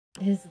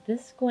Is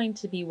this going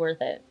to be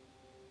worth it?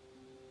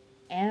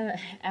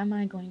 Am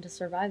I going to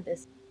survive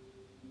this?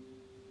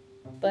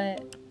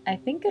 But I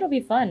think it'll be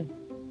fun.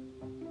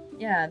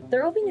 Yeah,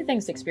 there will be new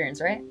things to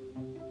experience, right?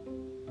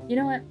 You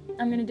know what?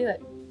 I'm gonna do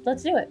it.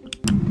 Let's do it.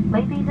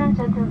 Ladies and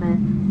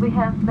gentlemen, we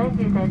have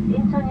landed at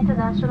Incheon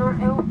International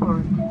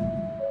Airport.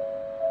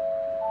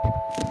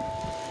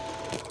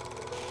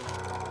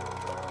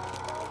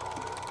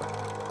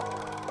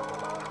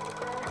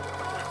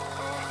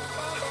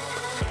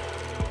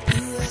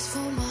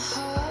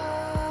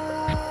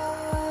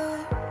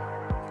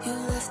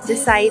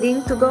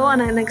 Deciding to go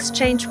on an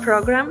exchange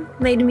program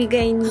made me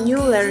gain new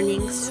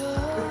learnings.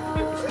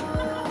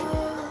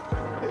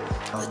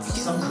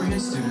 Some Korean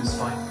students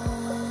find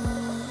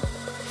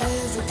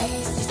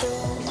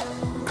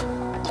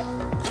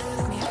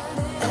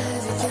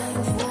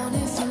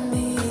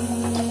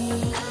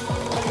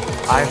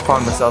I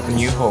found myself a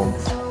new home.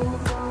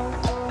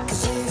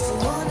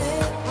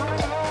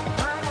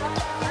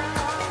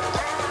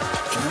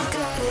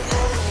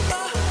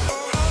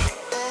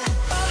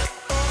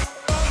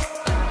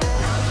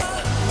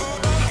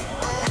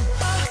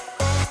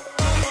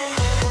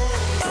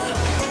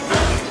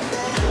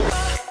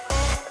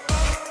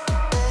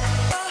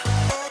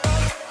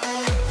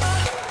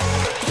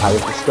 I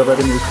have discovered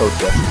a new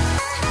culture.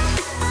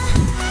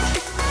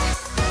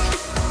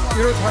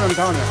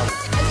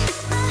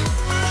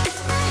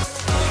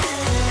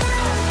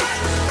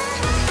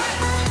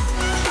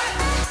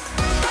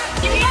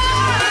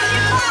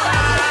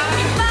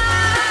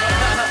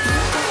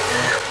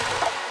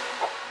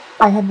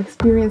 I have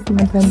experienced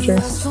an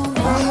adventure.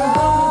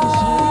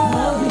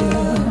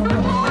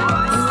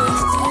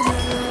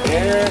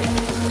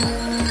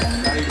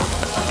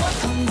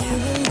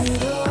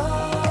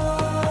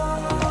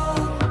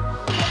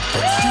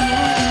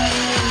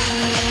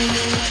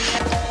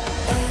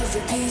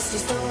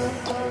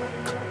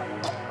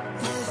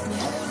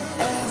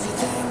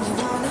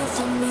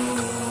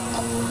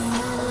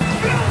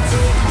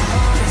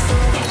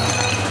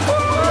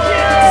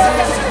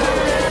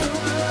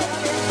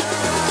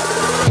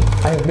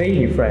 I have made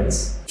new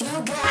friends.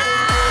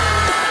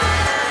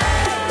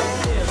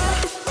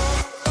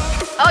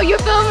 Oh, you're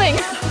filming!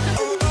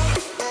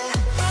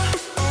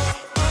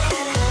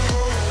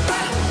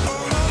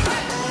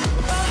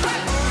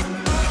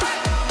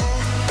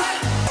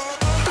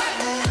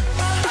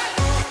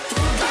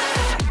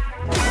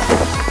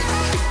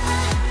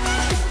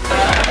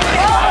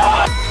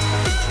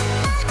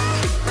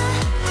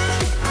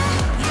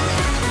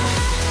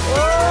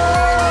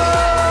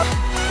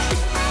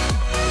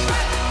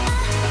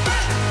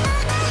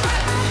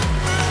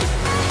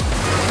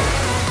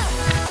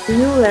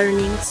 New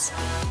learnings.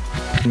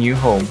 New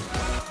home.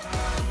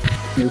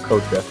 New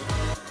culture.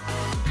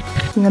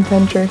 And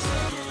adventures.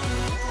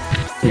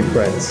 New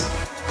friends.